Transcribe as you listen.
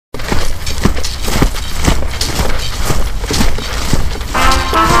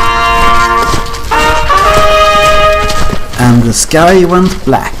And the Sky Went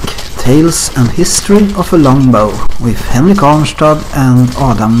Black, Tales and History of a Longbow, with Henrik Arnstad and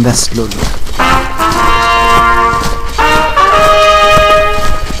Adam Westlund.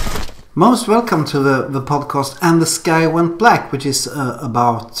 Most welcome to the podcast And the Sky Went Black, which is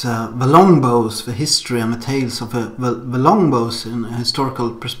about the longbows, the history and the tales of the longbows in a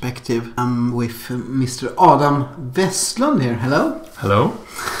historical perspective. I'm with Mr. Adam Westlund here. Hello. Hello.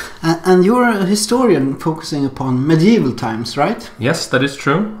 And you're a historian focusing upon medieval times, right? Yes, that is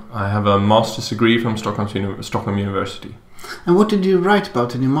true. I have a master's degree from Stockholm University. And what did you write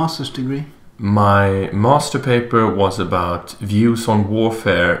about in your master's degree? My master paper was about views on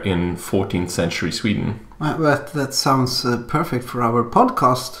warfare in 14th century Sweden. That sounds perfect for our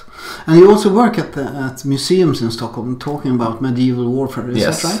podcast. And you also work at museums in Stockholm talking about medieval warfare,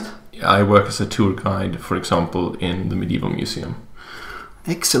 is that right? I work as a tour guide, for example, in the Medieval Museum.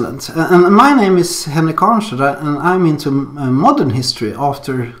 Excellent. And my name is Henrik Arnstad, and I'm into modern history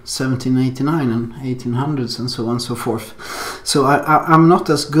after 1789 and 1800s and so on and so forth. So I'm not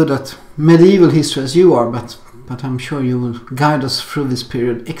as good at medieval history as you are, but I'm sure you will guide us through this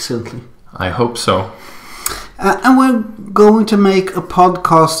period excellently. I hope so. And we're going to make a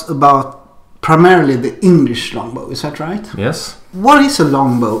podcast about primarily the English longbow, is that right? Yes. What is a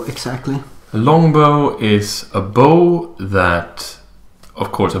longbow exactly? A longbow is a bow that...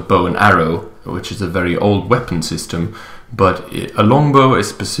 Of course, a bow and arrow, which is a very old weapon system, but a longbow is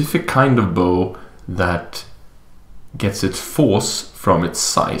a specific kind of bow that gets its force from its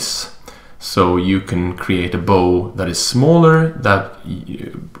size. So you can create a bow that is smaller, that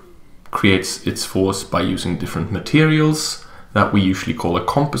creates its force by using different materials, that we usually call a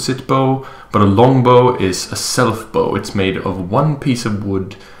composite bow, but a longbow is a self bow. It's made of one piece of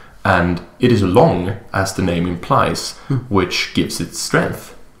wood, and it is long, as the name implies, which gives it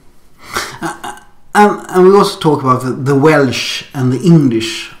strength. And we also talk about the Welsh and the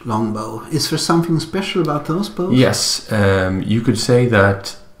English longbow. Is there something special about those bows? Yes, you could say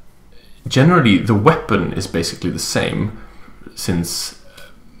that generally the weapon is basically the same, since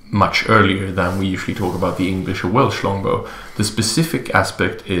much earlier than we usually talk about the English or Welsh longbow. The specific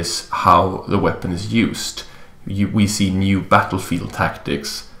aspect is how the weapon is used. We see new battlefield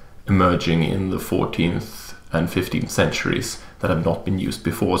tactics emerging in the 14th and 15th centuries that have not been used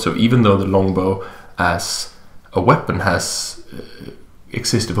before. So even though the longbow as a weapon has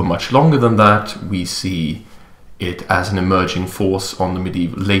existed for much longer than that, we see it as an emerging force on the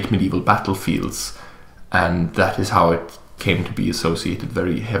late medieval battlefields, and that is how it came to be associated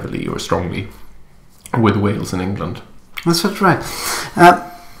very heavily or strongly with Wales and England. That's right.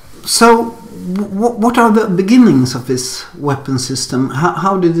 So what are the beginnings of this weapon system?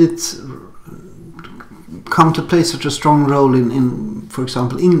 How did it come to play such a strong role in for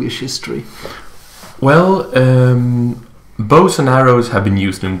example, English history? Well, bows and arrows have been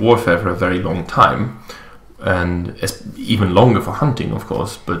used in warfare for a very long time, and even longer for hunting, of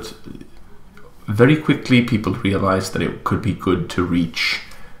course, but very quickly people realized that it could be good to reach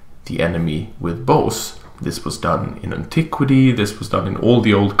the enemy with bows. This was done in antiquity, this was done in all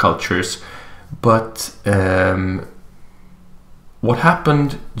the old cultures, but what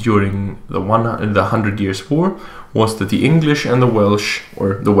happened during the 100 Years' War was that the English and the Welsh,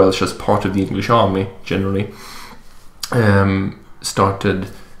 or the Welsh as part of the English army generally, started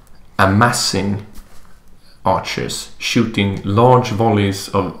amassing archers, shooting large volleys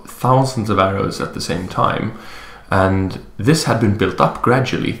of thousands of arrows at the same time. And this had been built up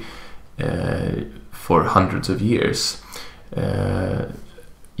gradually for hundreds of years.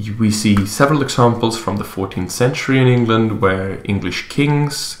 We see several examples from the 14th century in England where English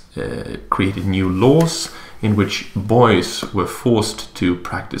kings created new laws in which boys were forced to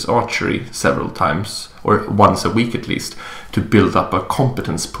practice archery several times, or once a week at least, to build up a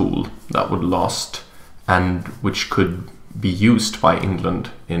competence pool that would last and which could be used by England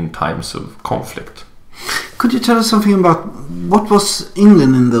in times of conflict. Could you tell us something about what was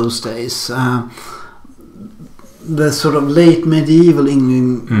England in those days? The sort of late medieval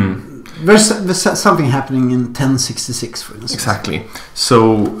England. There's something happening in 1066, for instance. Exactly.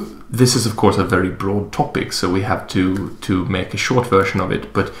 So this is, of course, a very broad topic, so we have to make a short version of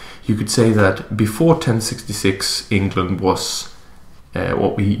it. But you could say that before 1066, England was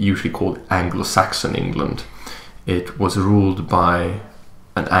what we usually call Anglo-Saxon England. It was ruled by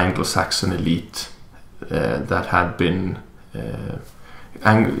an Anglo-Saxon elite that had been...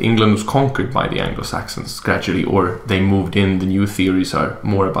 England was conquered by the Anglo-Saxons gradually, or they moved in. The new theories are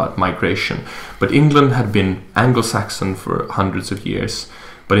more about migration. But England had been Anglo-Saxon for hundreds of years.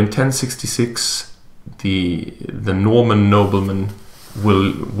 But in 1066, the Norman noblemen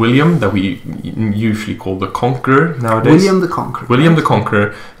William, that we usually call the Conqueror nowadays. William the Conqueror. William the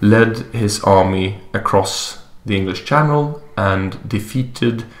Conqueror led his army across the English Channel and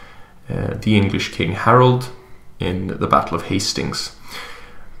defeated the English King Harold in the Battle of Hastings.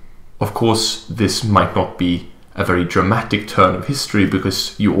 Of course, this might not be a very dramatic turn of history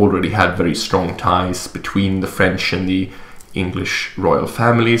because you already had very strong ties between the French and the English royal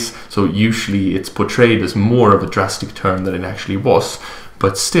families, so usually it's portrayed as more of a drastic turn than it actually was.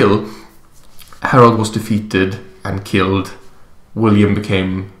 But still, Harold was defeated and killed, William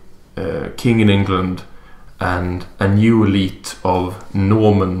became king in England, and a new elite of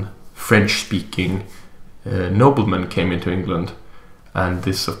Norman French-speaking noblemen came into England, and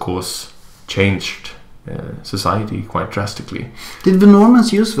this of course changed society quite drastically. Did the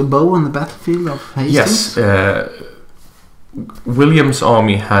Normans use the bow on the battlefield of Hastings? Yes, William's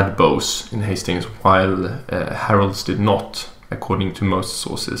army had bows in Hastings, while Harold's did not, according to most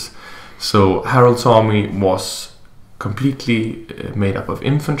sources. So Harold's army was completely made up of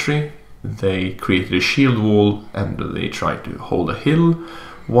infantry. They created a shield wall and they tried to hold a hill,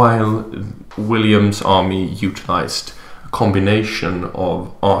 while William's army utilized combination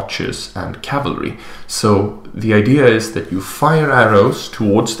of archers and cavalry. So the idea is that you fire arrows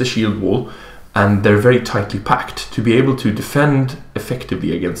towards the shield wall and they're very tightly packed. To be able to defend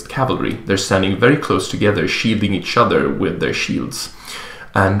effectively against cavalry, they're standing very close together, shielding each other with their shields.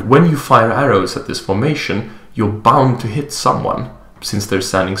 And when you fire arrows at this formation, you're bound to hit someone since they're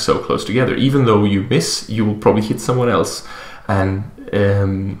standing so close together. Even though you miss, you will probably hit someone else. And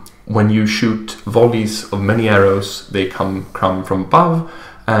when you shoot volleys of many arrows, they come from above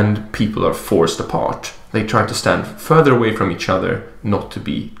and people are forced apart. They try to stand further away from each other, not to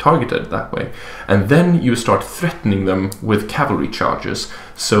be targeted that way. And then you start threatening them with cavalry charges,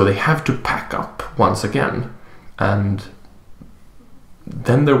 so they have to pack up once again. And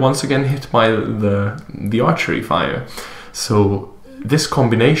then they're once again hit by the archery fire. So this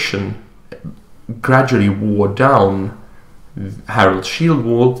combination gradually wore down Harold's shield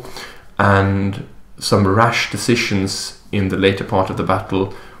wall, and some rash decisions in the later part of the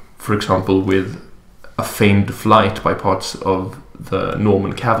battle, for example with a feigned flight by parts of the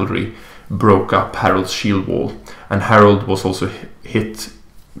Norman cavalry, broke up Harold's shield wall, and Harold was also hit,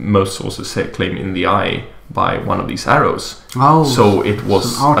 most sources claim, in the eye by one of these arrows. Oh, so it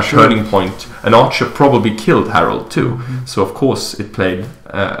was a turning point. An archer probably killed Harold too. Mm-hmm. So of course it played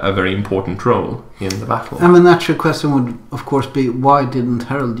a very important role in the battle. And the natural question would of course be, why didn't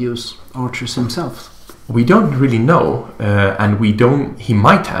Harold use archers himself? We don't really know, and he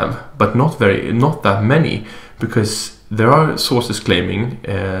might have, but not that many, because there are sources claiming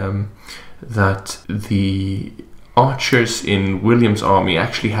that the archers in William's army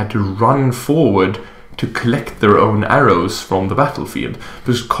actually had to run forward to collect their own arrows from the battlefield.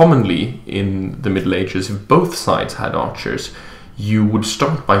 Because commonly in the Middle Ages, if both sides had archers, you would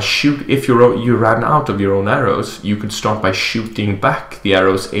start by if you ran out of your own arrows, you could start by shooting back the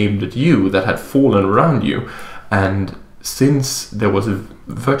arrows aimed at you that had fallen around you. And since there was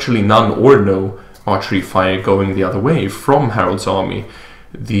virtually none or no archery fire going the other way from Harold's army,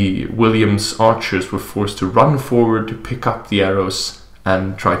 the William's archers were forced to run forward to pick up the arrows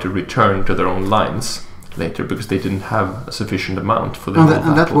and try to return to their own lines later, because they didn't have a sufficient amount for the whole battle.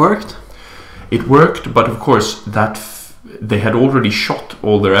 And that worked? It worked, but of course they had already shot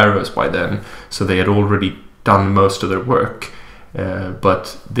all their arrows by then, so they had already done most of their work.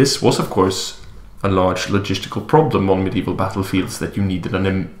 But this was of course a large logistical problem on medieval battlefields, that you needed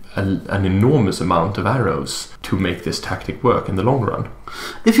an enormous amount of arrows to make this tactic work in the long run.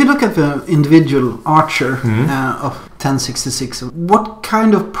 If you look at the individual archer of 1066, what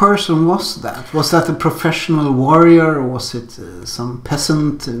kind of person was that? Was that a professional warrior, or was it some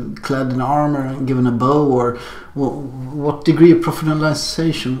peasant clad in armor and given a bow, or what degree of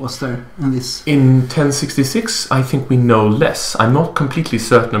professionalization was there in this? In 1066, I think we know less. I'm not completely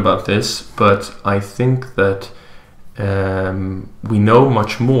certain about this, but I think that we know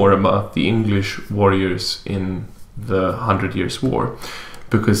much more about the English warriors in the 100 Years' War,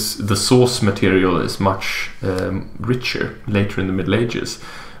 because the source material is much richer later in the Middle Ages.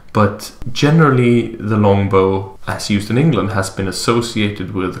 But generally the longbow, as used in England, has been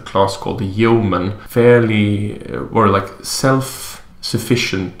associated with a class called the yeomen, like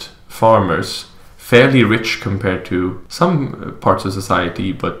self-sufficient farmers, fairly rich compared to some parts of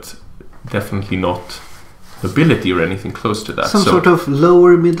society, but definitely not nobility or anything close to that. Some sort of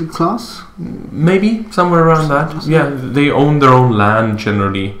lower middle class? Maybe, somewhere around that. Yeah, they own their own land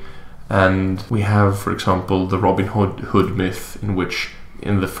generally. And we have, for example, the Robin Hood myth, in which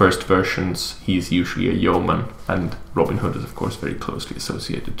in the first versions, he's usually a yeoman, and Robin Hood is, of course, very closely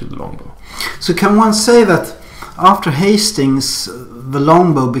associated to the longbow. So can one say that after Hastings, the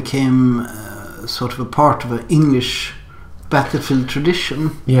longbow became sort of a part of an English battlefield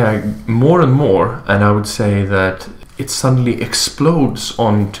tradition? Yeah, more and more, and I would say that it suddenly explodes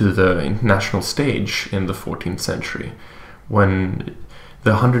onto the international stage in the 14th century, when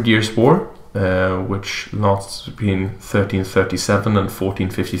the 100 Years' War, which lasts between 1337 and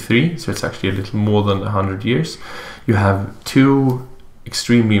 1453, so it's actually a little more than 100 years, you have two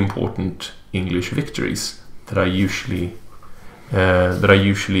extremely important English victories that are usually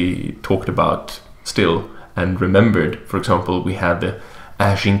talked about still and remembered. For example, we had the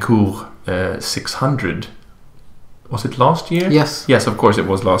Agincourt 600. Was it last year? Yes. Yes, of course it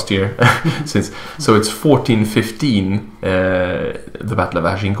was last year. So it's 1415, the Battle of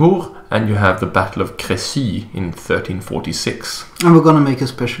Agincourt, and you have the Battle of Crécy in 1346. And we're going to make a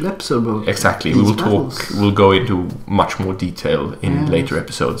special episode about exactly. these We will battles. we'll go into much more detail in later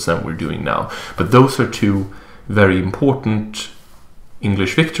episodes than we're doing now. But those are two very important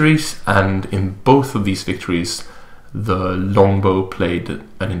English victories, and in both of these victories, the longbow played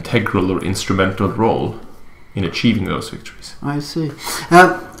an integral or instrumental role in achieving those victories. I see.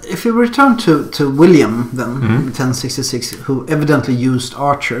 If you return to William, then, 1066, who evidently used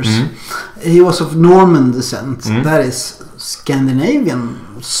archers, he was of Norman descent, that is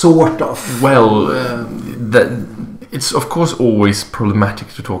Scandinavian, sort of. Well, it's of course always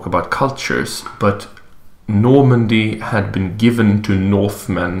problematic to talk about cultures, but Normandy had been given to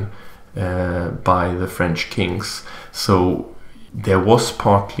Northmen by the French kings, so there was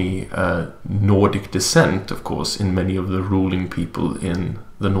partly Nordic descent, of course, in many of the ruling people in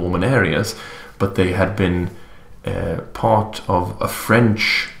the Norman areas, but they had been part of a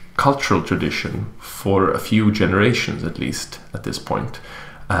French cultural tradition for a few generations at least at this point.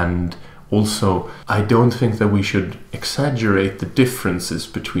 And also, I don't think that we should exaggerate the differences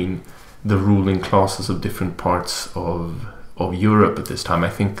between the ruling classes of different parts of Europe at this time. I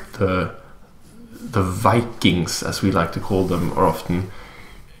think the Vikings, as we like to call them, are often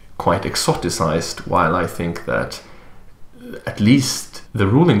quite exoticized, while I think that at least the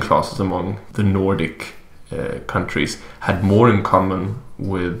ruling classes among the Nordic countries had more in common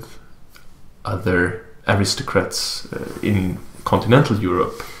with other aristocrats in continental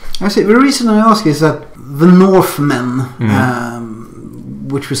Europe. I see. The reason I ask is that the Northmen,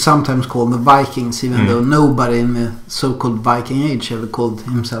 which we sometimes call the Vikings, even though nobody in the so-called Viking Age ever called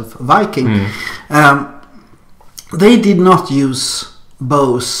himself a Viking, they did not use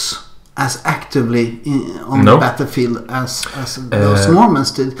bows as actively on the battlefield as those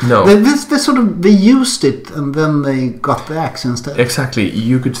Normans did. No. They used it and then they got the axe instead. Exactly.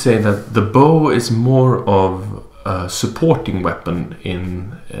 You could say that the bow is more of a supporting weapon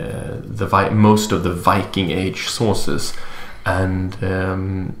in most of the Viking Age sources. And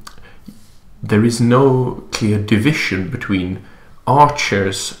there is no clear division between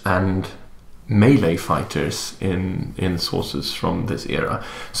archers and melee fighters in sources from this era.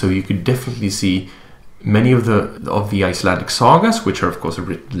 So you could definitely see many of the Icelandic sagas, which are of course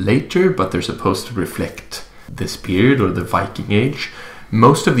written later, but they're supposed to reflect this period or the Viking Age.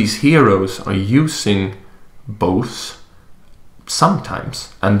 Most of these heroes are using bows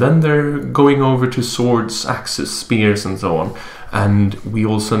sometimes, and then they're going over to swords, axes, spears, and so on. And we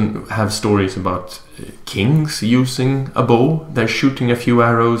also have stories about kings using a bow. They're shooting a few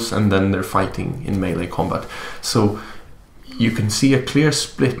arrows and then they're fighting in melee combat. So you can see a clear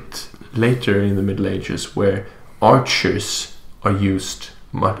split later in the Middle Ages where archers are used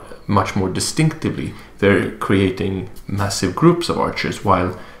much more distinctively. They're creating massive groups of archers,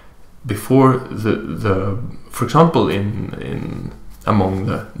 while before for example, among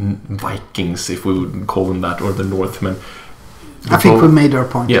the Vikings, if we would call them that, or the Northmen, I think we made our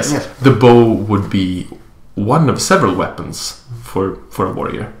point. Yes, the bow would be one of several weapons for a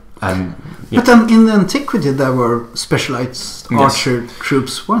warrior. And but then in the antiquity there were specialized archer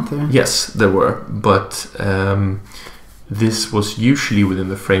troops, weren't there? Yes, there were, but this was usually within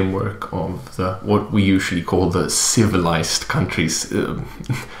the framework of what we usually call the civilized countries.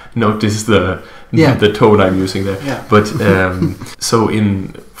 Notice the tone I'm using there. Yeah. But so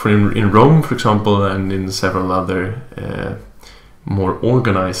in Rome, for example, and in several other more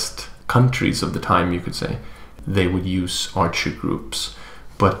organized countries of the time, you could say, they would use archer groups.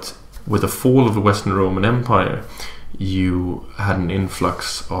 But with the fall of the Western Roman Empire, you had an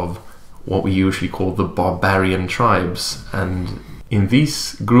influx of what we usually call the barbarian tribes, and in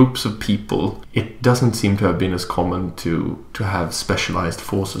these groups of people, it doesn't seem to have been as common to have specialized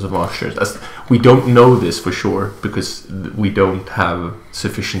forces of archers. As we don't know this for sure because we don't have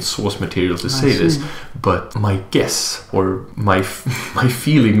sufficient source material to say this. But my guess or my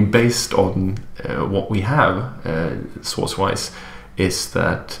feeling based on what we have source-wise is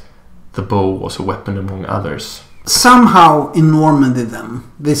that the bow was a weapon among others. Somehow in Normandy then,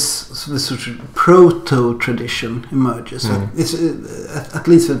 this sort of proto-tradition emerges. It's, at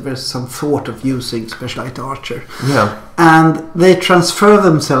least there's some thought of using specialized archer. Yeah. And they transfer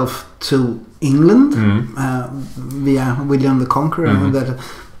themselves to England via William the Conqueror.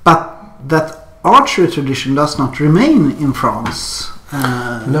 But that archery tradition does not remain in France.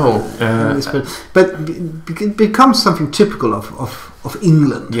 But it becomes something typical of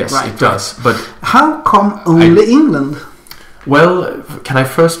England. Yes, right? It does. But how come only England? Well, can I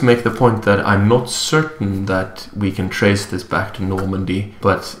first make the point that I'm not certain that we can trace this back to Normandy,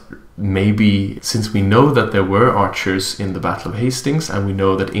 but maybe since we know that there were archers in the Battle of Hastings and we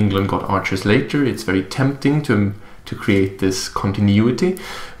know that England got archers later, it's very tempting to create this continuity.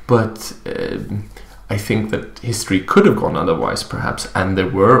 But I think that history could have gone otherwise, perhaps, and there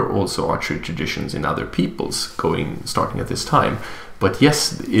were also archery traditions in other peoples starting at this time. But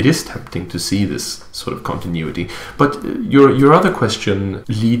yes, it is tempting to see this sort of continuity. But your other question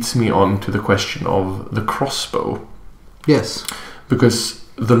leads me on to the question of the crossbow. Yes. Because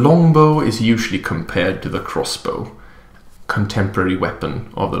the longbow is usually compared to the crossbow, contemporary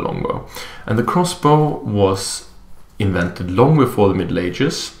weapon of the longbow. And the crossbow was invented long before the Middle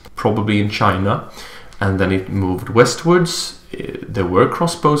Ages, probably in China, and then it moved westwards. There were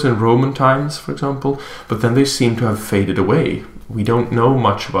crossbows in Roman times, for example, but then they seem to have faded away. We don't know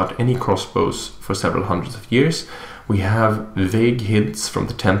much about any crossbows for several hundreds of years. We have vague hints from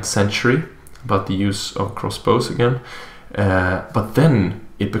the 10th century about the use of crossbows again, but then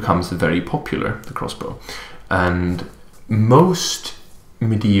it becomes very popular, the crossbow. And most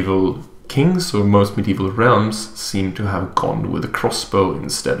medieval kings or most medieval realms seem to have gone with a crossbow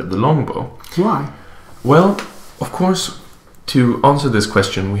instead of the longbow. Why? Well, of course, to answer this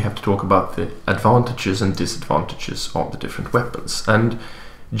question, we have to talk about the advantages and disadvantages of the different weapons. And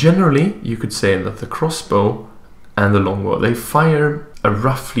generally, you could say that the crossbow and the longbow, they fire a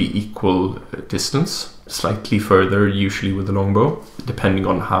roughly equal distance, slightly further usually with the longbow, depending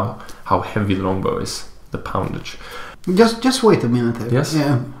on how heavy the longbow is, the poundage. Just wait a minute there. Yes.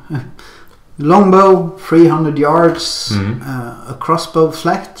 Longbow 300 yards, a crossbow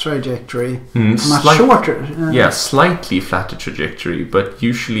flat trajectory, much shorter. Slightly flatter trajectory, but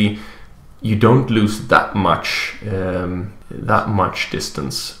usually you don't lose that much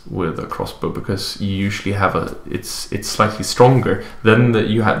distance with a crossbow because you usually have it's slightly stronger. Then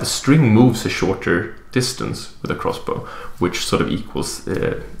you have the string moves a shorter distance with a crossbow, which sort of equals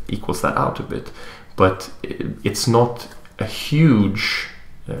that out a bit. But it's not a huge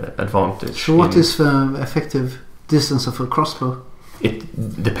advantage. So what is the effective distance of a crossbow? It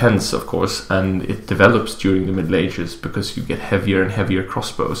depends, of course, and it develops during the Middle Ages because you get heavier and heavier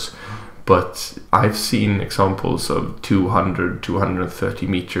crossbows. But I've seen examples of 200, 230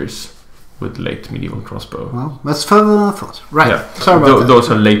 meters with late medieval crossbow. Well, that's further than I thought. Right. Yeah. Sorry about that. Those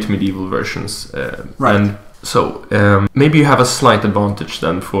are late medieval versions. Right. And so maybe you have a slight advantage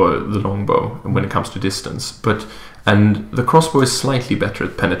then for the longbow when it comes to distance. And the crossbow is slightly better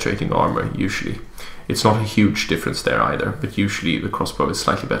at penetrating armor, usually. It's not a huge difference there either, but usually the crossbow is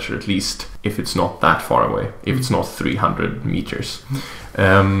slightly better, at least if it's not that far away, if it's not 300 meters.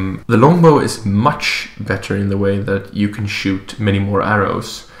 The longbow is much better in the way that you can shoot many more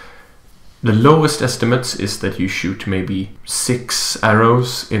arrows. The lowest estimates is that you shoot maybe 6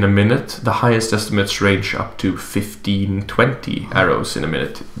 arrows in a minute. The highest estimates range up to 15, 20 arrows in a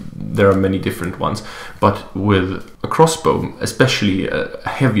minute. There are many different ones. But with a crossbow, especially a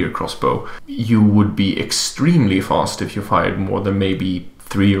heavier crossbow, you would be extremely fast if you fired more than maybe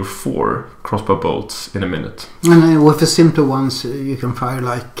 3 or 4 crossbow bolts in a minute. And with the simpler ones, you can fire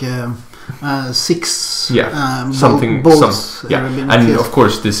like 6 bolts. And of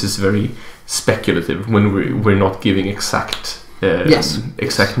course, this is very speculative when we're not giving exact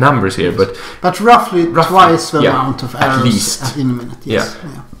numbers here, but roughly twice the amount of arrows at least in a minute. Yes.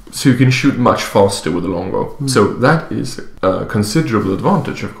 Yeah. So you can shoot much faster with a longbow. So that is a considerable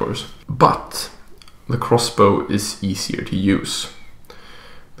advantage, of course. But the crossbow is easier to use.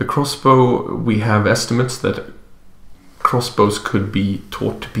 The crossbow, we have estimates that crossbows could be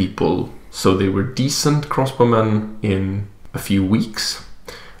taught to people so they were decent crossbowmen in a few weeks.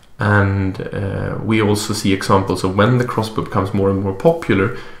 And we also see examples of when the crossbow becomes more and more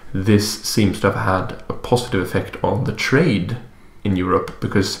popular, this seems to have had a positive effect on the trade in Europe,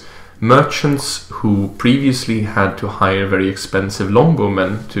 because merchants who previously had to hire very expensive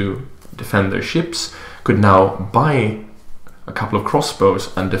longbowmen to defend their ships could now buy a couple of crossbows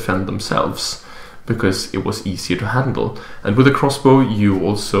and defend themselves, because it was easier to handle. And with a crossbow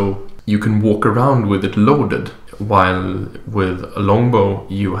you can walk around with it loaded, while with a longbow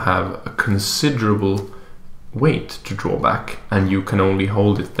you have a considerable weight to draw back, and you can only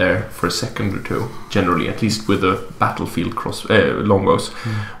hold it there for a second or two, generally, at least with the battlefield longbows.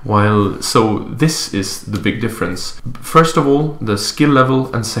 So this is the big difference. First of all, the skill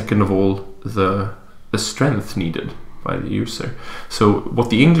level, and second of all, the strength needed by the user. So what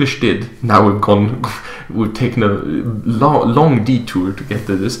the English did, now we've taken a long detour to get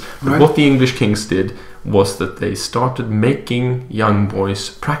to this, but what the English kings did was that they started making young boys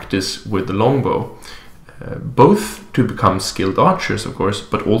practice with the longbow, both to become skilled archers, of course,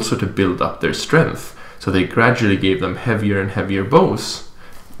 but also to build up their strength. So they gradually gave them heavier and heavier bows,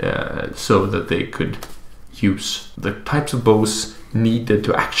 so that they could use the types of bows needed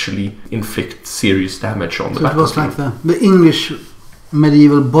to actually inflict serious damage on the battlefield. It was like the English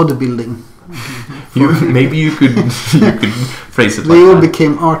medieval bodybuilding. Maybe you could phrase it like that. They all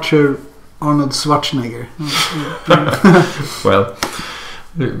became Archer Arnold Schwarzenegger. Well,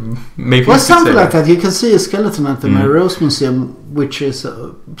 maybe something like that. You can see a skeleton at the Mary Rose Museum, which is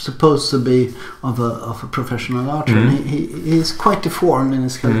supposed to be of a professional archer. He's quite deformed in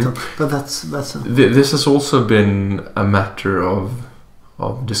his skeleton, but that's this has also been a matter of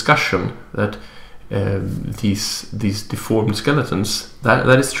discussion, that these deformed skeletons,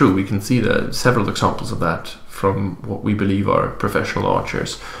 that is true. We can see several examples of that from what we believe are professional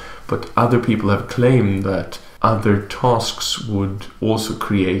archers, but other people have claimed that other tasks would also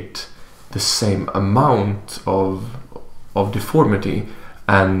create the same amount of deformity,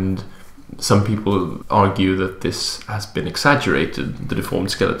 and some people argue that this has been exaggerated, the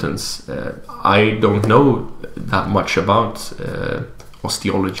deformed skeletons. I don't know that much about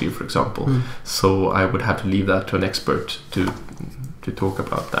osteology, for example, so I would have to leave that to an expert to talk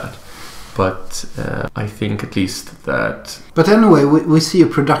about that. But I think at least that... But anyway, we see a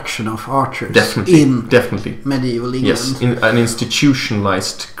production of archers definitely. Medieval England. Yes, an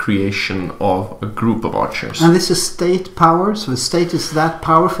institutionalized creation of a group of archers. And this is state power, so the state is that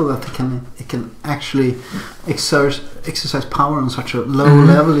powerful that it can actually exercise power on such a low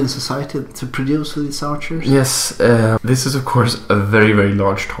level in society to produce these archers. Yes, this is of course a very, very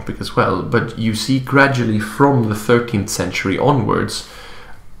large topic as well, but you see gradually from the 13th century onwards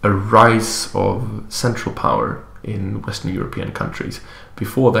a rise of central power in Western European countries.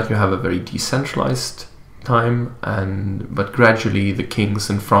 Before that you have a very decentralized time, but gradually the kings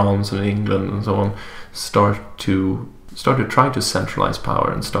in France and England and so on start to try to centralize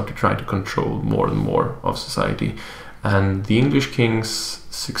power and start to try to control more and more of society. And the English kings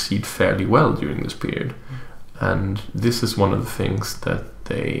succeed fairly well during this period. And this is one of the things that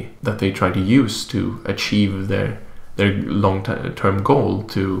they try to use to achieve their long-term goal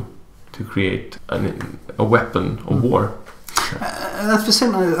to create a weapon of war. That's the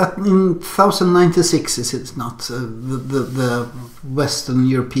same. In 1096, is it not? The Western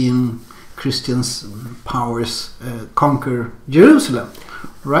European Christians powers conquer Jerusalem,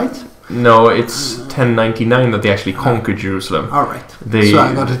 right? No, it's 1099 that they actually conquered Jerusalem. All right. So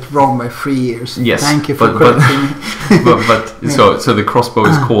I got it wrong by 3 years. Yes. Thank you for correcting me. but yeah. So the crossbow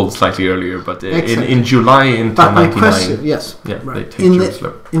is called slightly earlier, but in July in 1099. But my question, yes, yeah, right. They take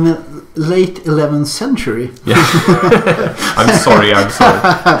Jerusalem. In the late 11th century. Yeah. I'm sorry.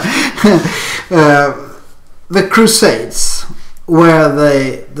 The Crusades, where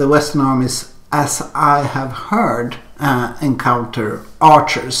the Western armies, as I have heard, encounter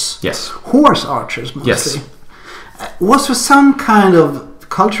archers. Yes. Horse archers mostly. Yes. Was there some kind of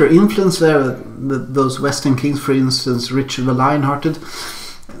cultural influence there that those Western kings, for instance, Richard the Lionhearted,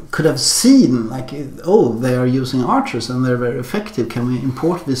 could have seen, like, oh, they are using archers and they're very effective. Can we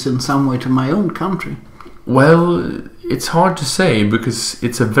import this in some way to my own country? Well, it's hard to say, because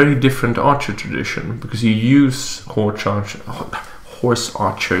it's a very different archer tradition, because you use horse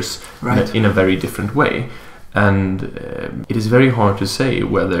archers in a very different way. And it is very hard to say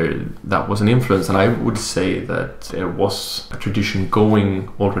whether that was an influence, and I would say that there was a tradition going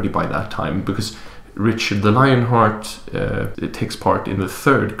already by that time, because Richard the Lionheart takes part in the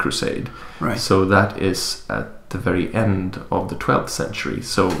Third Crusade. Right. So that is at the very end of the 12th century.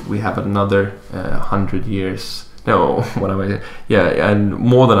 So we have another 100 years. No, what am I saying? Yeah, and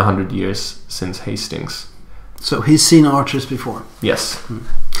more than 100 years since Hastings. So he's seen archers before. Yes.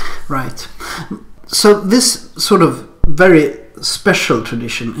 Right. So this sort of very special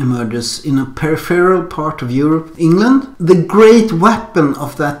tradition emerges in a peripheral part of Europe, England. The great weapon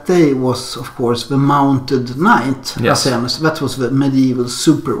of that day was, of course, the mounted knight. Yes. That was the medieval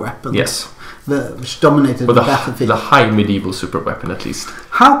super weapon. Yes. Which dominated the battlefield. The high medieval super weapon, at least.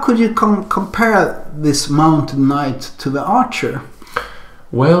 How could you compare this mounted knight to the archer?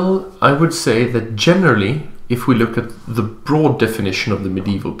 Well, I would say that generally, if we look at the broad definition of the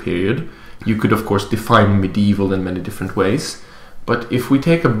medieval period, you could of course define medieval in many different ways. But if we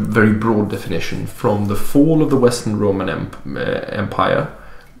take a very broad definition from the fall of the Western Roman Empire,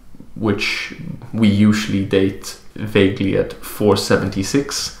 which we usually date vaguely at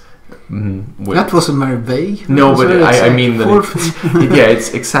 476. That wasn't very vague. No, but I mean that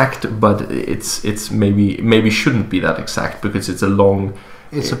it's exact, but it's maybe shouldn't be that exact because it's a long.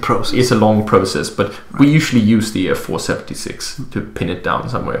 It's a process. It's a long process, but we usually use the year 476 to pin it down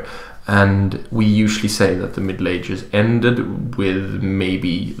somewhere. And we usually say that the Middle Ages ended with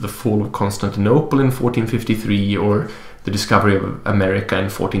maybe the fall of Constantinople in 1453 or the discovery of America in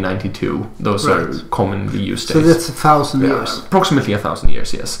 1492. Those are commonly used days. So that's 1,000 years. Approximately 1,000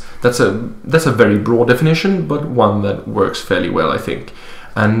 years, yes. That's a very broad definition, but one that works fairly well, I think.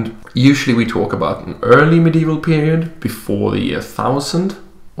 And usually we talk about an early medieval period before the year 1000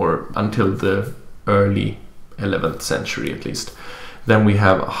 or until the early 11th century at least. Then we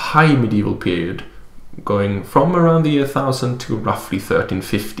have a high medieval period going from around the year 1000 to roughly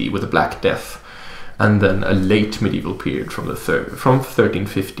 1350 with the Black Death. And then a late medieval period from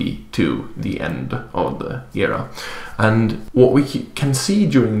 1350 to the end of the era. And what we can see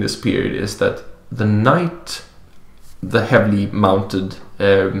during this period is that the knight, the heavily mounted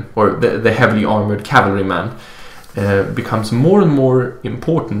or the heavily armored cavalryman becomes more and more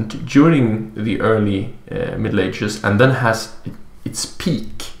important during the early Middle Ages, and then has its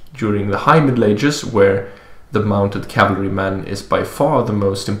peak during the high Middle Ages, where the mounted cavalryman is by far the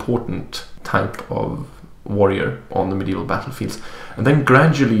most important type of warrior on the medieval battlefields. And then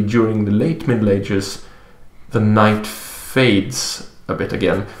gradually during the late Middle Ages, the knight fades a bit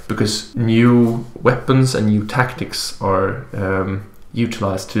again because new weapons and new tactics are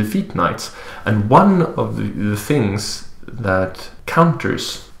utilized to defeat knights. And one of the things that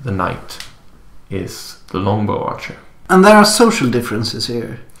counters the knight is the longbow archer. And there are social differences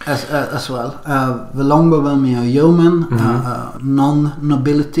here as well. The longbowmen are yeomen,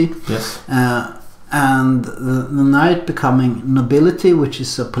 non-nobility. Yes. And the knight becoming nobility, which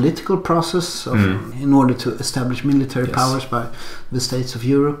is a political process in order to establish military powers by the states of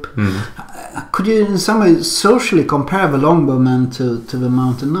Europe. Could you in some way socially compare the longbowman to the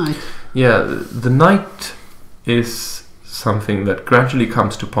mounted knight? Yeah, the knight is something that gradually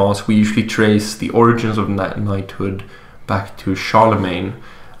comes to pass. We usually trace the origins of knighthood back to Charlemagne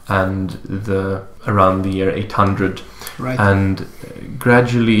and around the year 800. Right. And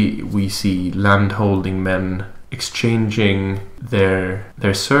gradually we see landholding men exchanging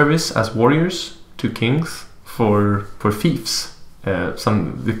their service as warriors to kings for fiefs.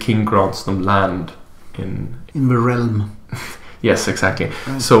 The king grants them land in the realm. Yes, exactly.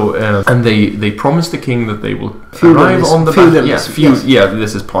 Right. So and they promise the king that they will arrive on the battlefield. Yes, yeah,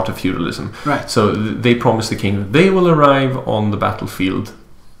 this is part of feudalism. Right. So they promise the king that they will arrive on the battlefield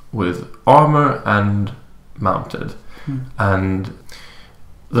with armor and mounted. And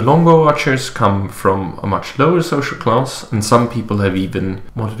the longbow archers come from a much lower social class, and some people have even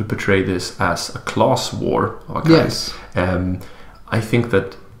wanted to portray this as a class war of a kind. Yes. I think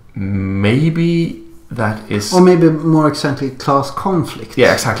that maybe that is... Or maybe more exactly class conflict.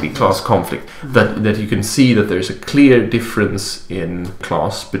 Yeah, exactly, class conflict. That you can see that there's a clear difference in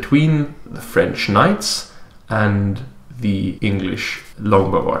class between the French knights and the English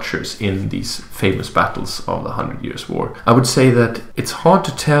longbow archers in these famous battles of the 100 Years' War. I would say that it's hard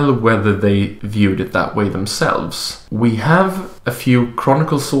to tell whether they viewed it that way themselves. We have a few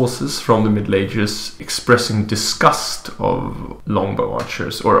chronicle sources from the Middle Ages expressing disgust of longbow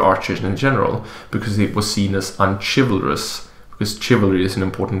archers, or archers in general, because it was seen as unchivalrous, because chivalry is an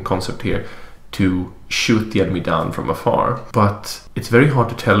important concept here, to shoot the enemy down from afar. But it's very hard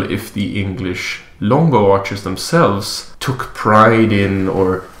to tell if the English longbow archers themselves took pride in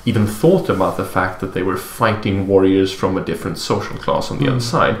or even thought about the fact that they were fighting warriors from a different social class on the other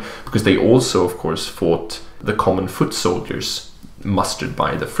side, because they also, of course, fought the common foot soldiers mustered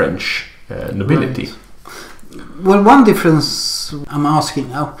by the French nobility. Right. Well, one difference I'm asking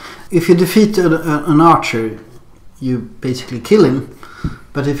now, if you defeat an archer, you basically kill him.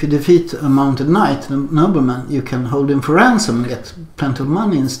 But if you defeat a mounted knight, a nobleman, you can hold him for ransom and get plenty of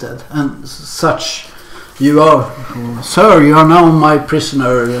money instead. And such Sir, you are now my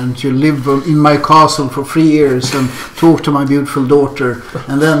prisoner, and you live in my castle for 3 years, and talk to my beautiful daughter,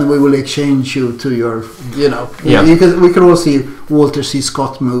 and then we will exchange you to your, Yeah. We can all see Walter C.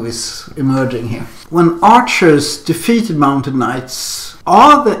 Scott movies emerging here. When archers defeated mounted knights,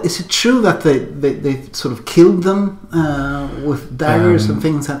 is it true that they sort of killed them with daggers and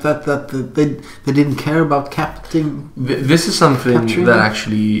things like that they didn't care about capturing? This is something capturing that them?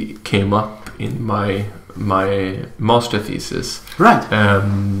 actually came up in my master thesis, Right.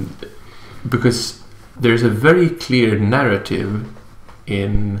 Because there's a very clear narrative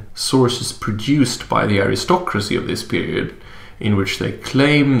in sources produced by the aristocracy of this period, in which they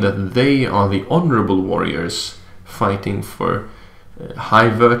claim that they are the honorable warriors fighting for high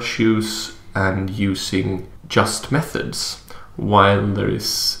virtues and using just methods, while there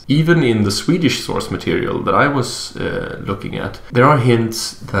is, even in the Swedish source material that I was looking at, there are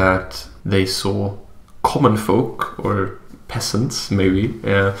hints that they saw common folk, or peasants maybe,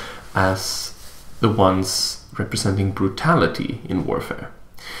 as the ones representing brutality in warfare.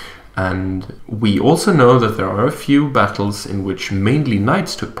 And we also know that there are a few battles in which mainly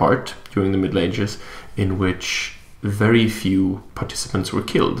knights took part during the Middle Ages, in which very few participants were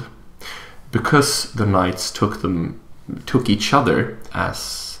killed, because the knights took each other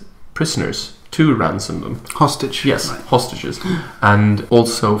as prisoners to ransom them. Hostage. Yes, Right. hostages. And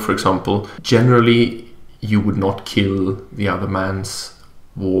also, for example, generally you would not kill the other man's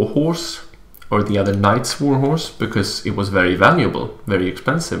war horse or the other knight's war horse, because it was very valuable, very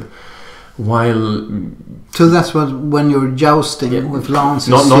expensive. While So that's when you're jousting with lances.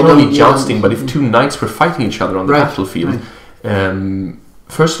 not only jousting, but if two knights were fighting each other on the battlefield,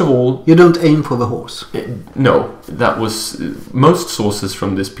 first of all, you don't aim for the horse. no, that was most sources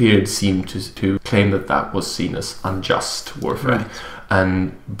from this period seem to claim that was seen as unjust warfare.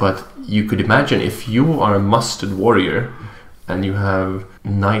 Right. But you could imagine, if you are a mustered warrior and you have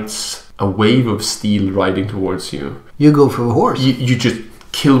knights, a wave of steel riding towards you, You go for the horse. you just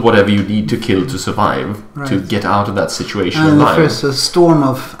kill whatever you need to kill to survive, to Right. get out of that situation And if alive. there's a storm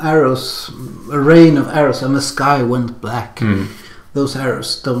of arrows, a rain of arrows, and the sky went black, those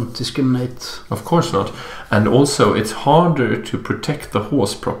arrows don't discriminate. Of course not. And also, it's harder to protect the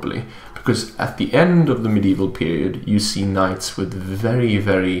horse properly, because at the end of the medieval period you see knights with very,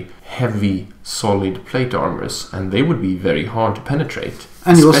 very heavy, solid plate armors, and they would be very hard to penetrate.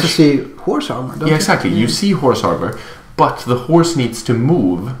 And you also see horse armor, don't you? Exactly. You see horse armor, but the horse needs to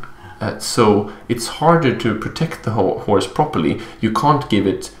move, so it's harder to protect the horse properly. You can't give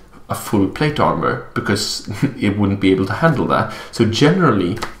it a full plate armor, because it wouldn't be able to handle that. So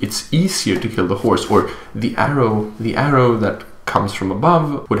generally, it's easier to kill the horse, or the arrow that comes from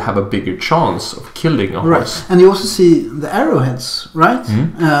above would have a bigger chance of killing a horse. Right. And you also see the arrowheads, right?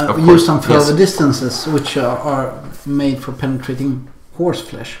 Of course, Used on further yes. distances, which are made for penetrating horse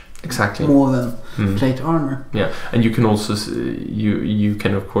flesh. Exactly. More than plate armor. Yeah, and you can also you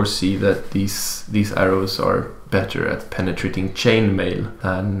can of course see that these arrows are better at penetrating chainmail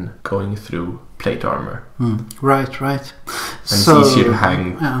than going through plate armor. Right. And it's easier to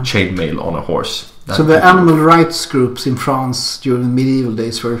hang chainmail on a horse. So the animal rights groups in France during the medieval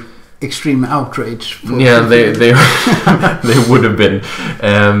days were extreme outrage. Yeah, they they would have been.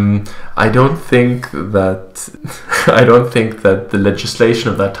 I don't think that the legislation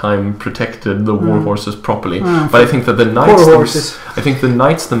of that time protected the war horses properly. But I think that the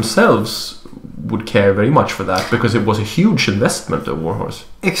knights themselves would care very much for that, because it was a huge investment, a war horse.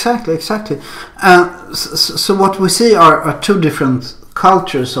 Exactly. So what we see are two different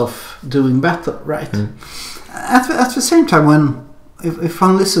cultures of doing battle, right? At the same time, when if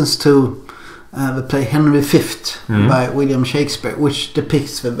one listens to the play Henry V by William Shakespeare, which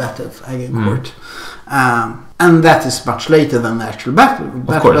depicts the Battle of Agincourt, and that is much later than the actual battle.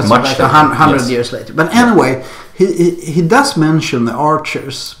 Of course, that's much like later, 100 yes. years later. But anyway, he does mention the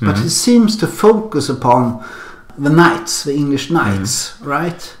archers, but he seems to focus upon the knights, the English knights,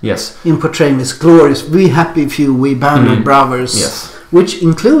 right? Yes. In portraying this glorious, we happy few, we band of brothers, Yes. which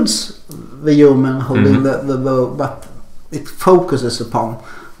includes the yeoman holding the bow, but it focuses upon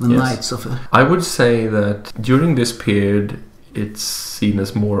the knights of it. I would say that during this period it's seen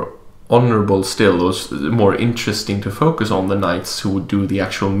as more honorable still, or more interesting to focus on the knights who would do the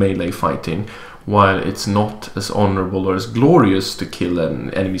actual melee fighting, while it's not as honorable or as glorious to kill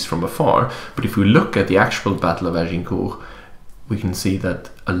enemies from afar. But if we look at the actual Battle of Agincourt, we can see that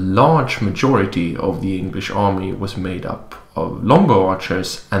a large majority of the English army was made up of longbow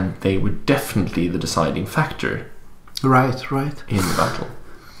archers, and they were definitely the deciding factor Right. in the battle.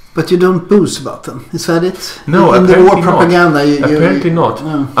 But you don't boast about them, is that it? No, in the war propaganda. Apparently not.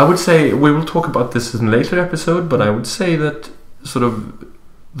 No. I would say, we will talk about this in a later episode, but I would say that sort of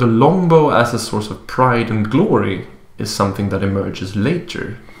the longbow as a source of pride and glory is something that emerges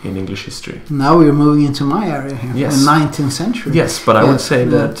later in English history. Now we're moving into my area here, yes. the 19th century. Yes, but I would say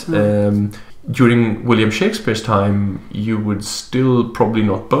that during William Shakespeare's time, you would still probably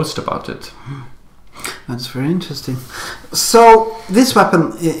not boast about it. That's very interesting. So this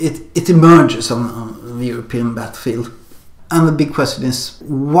weapon, it emerges on the European battlefield. And the big question is,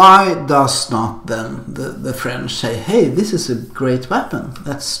 why does not then the French say, hey, this is a great weapon.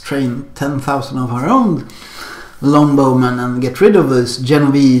 Let's train 10,000 of our own longbowmen and get rid of those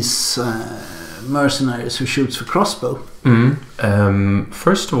Genovese mercenaries who shoots for crossbow?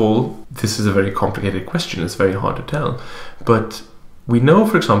 First of all, this is a very complicated question. It's very hard to tell. But we know,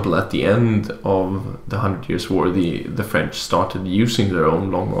 for example, at the end of the 100 Years' War, the French started using their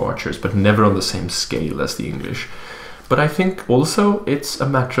own longbow archers, but never on the same scale as the English. But I think also it's a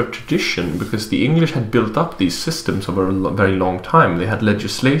matter of tradition, because the English had built up these systems over a very long time. They had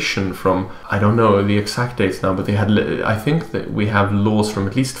legislation from, I don't know the exact dates now, but they had, I think that we have laws from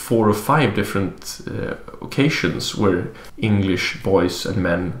at least 4 or 5 different occasions where English boys and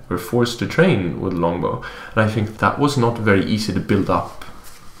men were forced to train with longbow. And I think that was not very easy to build up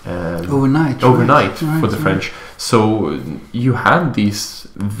overnight for the French. So you had these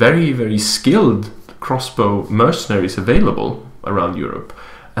very, very skilled crossbow mercenaries available around Europe,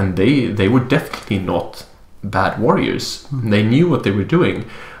 and they were definitely not bad warriors. They knew what they were doing,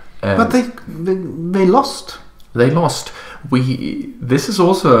 but they lost. This is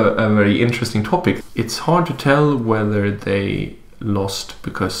also a very interesting topic. It's hard to tell whether they lost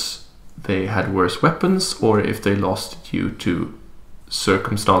because they had worse weapons or if they lost due to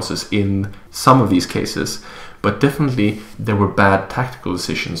circumstances in some of these cases. But definitely there were bad tactical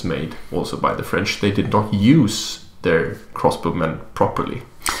decisions made also by the French. They did not use their crossbowmen properly.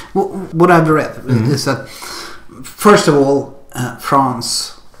 What I've read is that, first of all,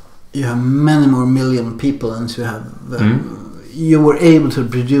 France, you have many more million people, and you were able to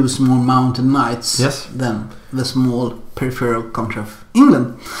produce more mounted knights than the small peripheral country of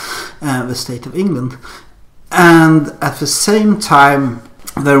England, the state of England. And at the same time,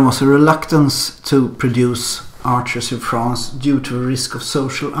 there was a reluctance to produce archers in France due to a risk of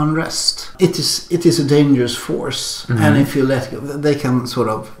social unrest. It is a dangerous force, and if you let go, they can sort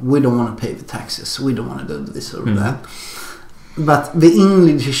of, we don't want to pay the taxes, we don't want to do this or that. But the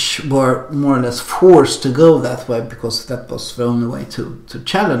English were more or less forced to go that way because that was the only way to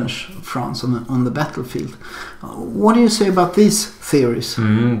challenge France on the battlefield. What do you say about these theories?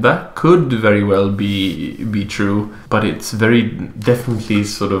 That could very well be true, but it's very definitely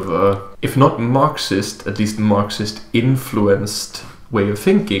sort of if not Marxist, at least Marxist influenced way of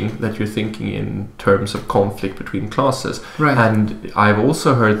thinking, that you're thinking in terms of conflict between classes. Right. And I've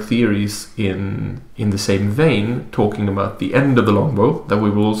also heard theories in the same vein talking about the end of the longbow that we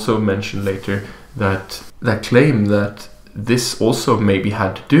will also mention later, that claim that this also maybe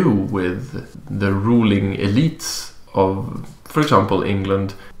had to do with the ruling elites of, for example,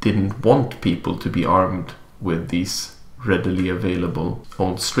 England didn't want people to be armed with these readily available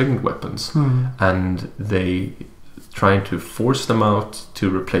old stringed weapons, and they trying to force them out to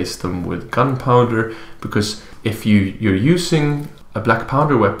replace them with gunpowder, because if you're using a black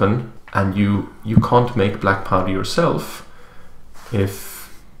powder weapon and you can't make black powder yourself, it's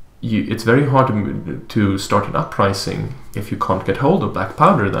very hard to start an uprising if you can't get hold of black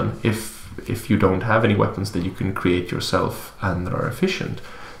powder, then if you don't have any weapons that you can create yourself and that are efficient.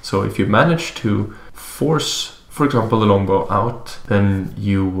 So if you manage to force, for example, the longbow out, then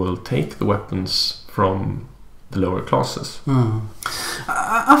you will take the weapons from the lower classes.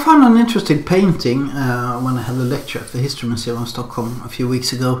 I found an interesting painting when I had a lecture at the History Museum of Stockholm a few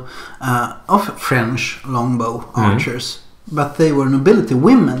weeks ago of French longbow archers, but they were nobility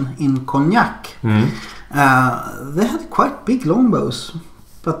women in Cognac. They had quite big longbows,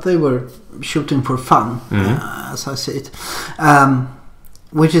 but they were shooting for fun, as I see it,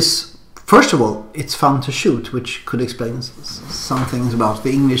 which is, first of all, it's fun to shoot, which could explain some things about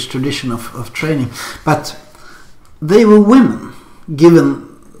the English tradition of training, but they were women given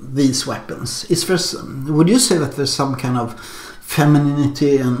these weapons. Would you say that there's some kind of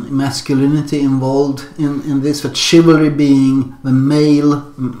femininity and masculinity involved in this, that chivalry being the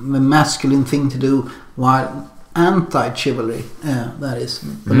masculine thing to do, while anti-chivalry, that is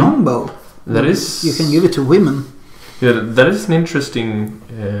the longbow, you can give it to women? Yeah, that is an interesting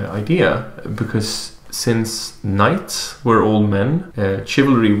idea, because since knights were all men,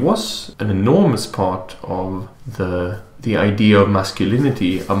 chivalry was an enormous part of the the idea of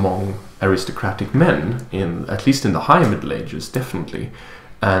masculinity among aristocratic men, at least in the high Middle Ages, definitely,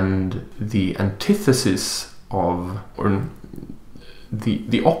 and the antithesis of, or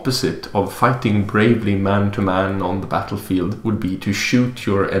the opposite of fighting bravely man to man on the battlefield would be to shoot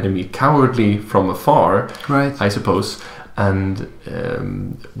your enemy cowardly from afar, right. I suppose. And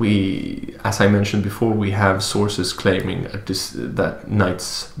we, as I mentioned before, we have sources claiming that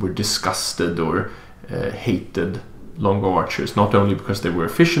knights were disgusted or hated longbow archers, not only because they were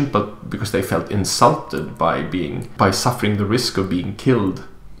efficient, but because they felt insulted by suffering the risk of being killed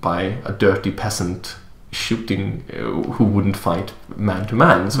by a dirty peasant shooting who wouldn't fight man to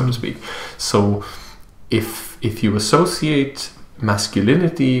man, so to speak. So if you associate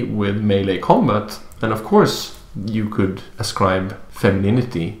masculinity with melee combat, then of course you could ascribe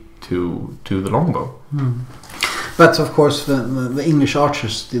femininity to the longbow. But of course the English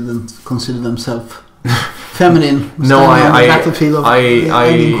archers didn't consider themselves feminine. No,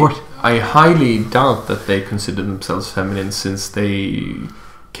 I highly doubt that they considered themselves feminine, since they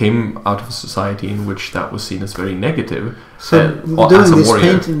came out of a society in which that was seen as very negative. So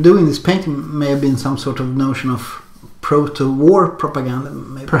doing this painting may have been some sort of notion of proto-war propaganda,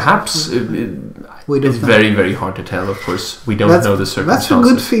 maybe. Perhaps. It's very, very hard to tell, of course. We don't know the circumstances. That's a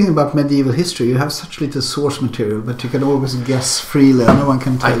good thing about medieval history. You have such little source material, but you can always guess freely. No one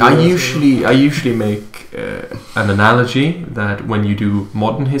can tell you. I usually make an analogy that when you do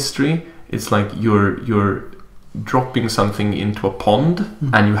modern history, it's like you're dropping something into a pond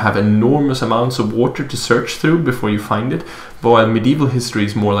and you have enormous amounts of water to search through before you find it. But while medieval history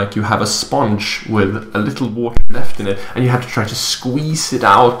is more like you have a sponge with a little water left in it and you have to try to squeeze it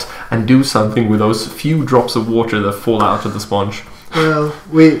out and do something with those few drops of water that fall out of the sponge. Well,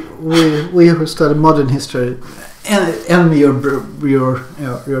 we who study modern history envy your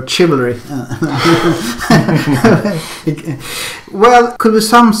chivalry. Well, could we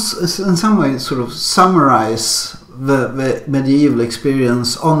in some way sort of summarize the medieval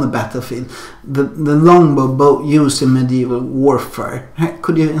experience on the battlefield, the longbow used in medieval warfare?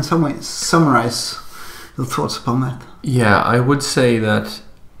 Could you in some way summarize your thoughts upon that? Yeah, I would say that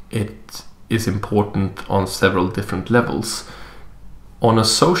it is important on several different levels. On a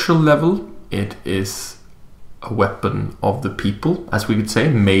social level, it is a weapon of the people, as we could say.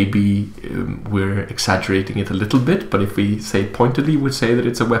 Maybe we're exaggerating it a little bit, but if we say pointedly, we'd say that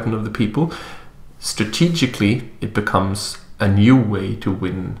it's a weapon of the people. Strategically, it becomes a new way to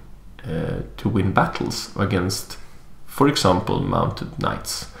win battles against, for example, mounted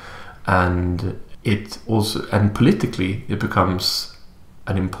knights, and politically, it becomes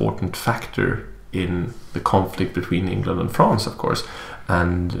an important factor in the conflict between England and France, of course.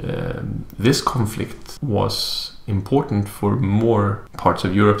 And this conflict was important for more parts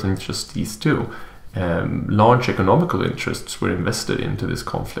of Europe than just these two. Large economical interests were invested into this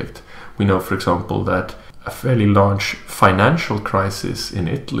conflict. We know, for example, that a fairly large financial crisis in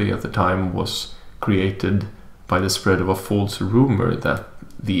Italy at the time was created by the spread of a false rumor that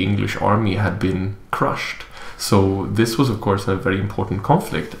the English army had been crushed. So this was, of course, a very important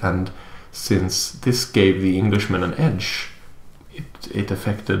conflict, and since this gave the Englishmen an edge, it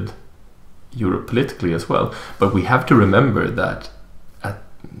affected Europe politically as well. But we have to remember that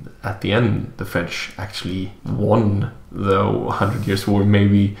at the end, the French actually won the 100 Years' War.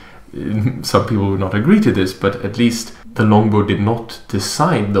 Maybe some people would not agree to this, but at least the longbow did not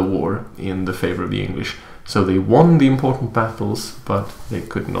decide the war in the favor of the English. So they won the important battles, but they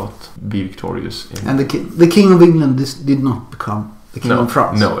could not be victorious. And the King of England did not become the King of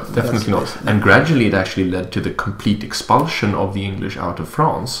France. No, definitely not. And gradually it actually led to the complete expulsion of the English out of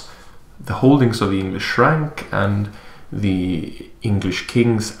France. The holdings of the English shrank, and the English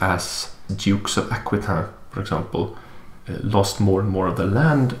kings, as Dukes of Aquitaine, for example, lost more and more of the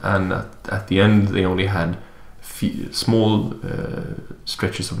land, and at the end they only had small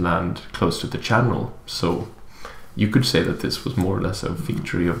stretches of land close to the Channel. So you could say that this was more or less a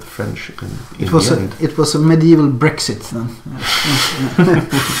victory of the French in the end. It was a medieval Brexit then.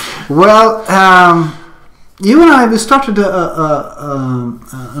 Well, you and I, we started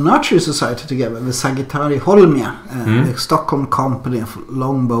an archery society together, the Sagittari Holmia, the Stockholm company of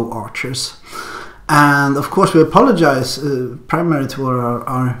longbow archers. And of course we apologize primarily to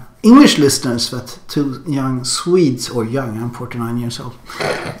our English listeners that two young Swedes, or young, I'm 49 years old,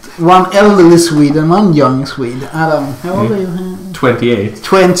 one elderly Swede and one young Swede. Adam, how old are you? 28.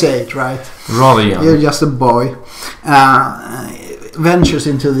 28, right. Rather young. You're just a boy. Ventures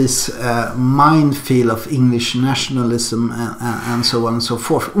into this minefield of English nationalism and so on and so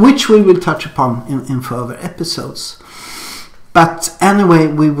forth, which we will touch upon in further episodes. But anyway,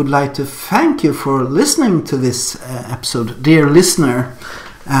 we would like to thank you for listening to this episode, dear listener.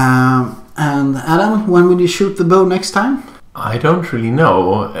 And Adam, when will you shoot the bow next time? I don't really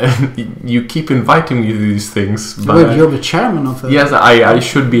know. You keep inviting me to these things. But well, you're the chairman of it. Yes, I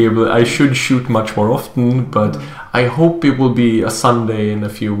should be able. I should shoot much more often, but I hope it will be a Sunday in a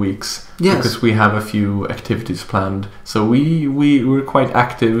few weeks. Yes. Because we have a few activities planned. So we're quite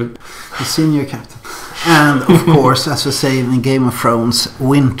active. The senior captain. And of course, as we say in Game of Thrones,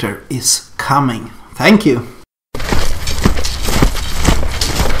 winter is coming. Thank you.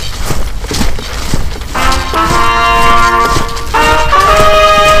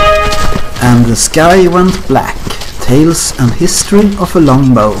 And the sky went black. Tales and History of a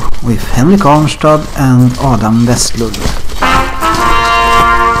Longbow with Henrik Arnstad and Adam Westlund.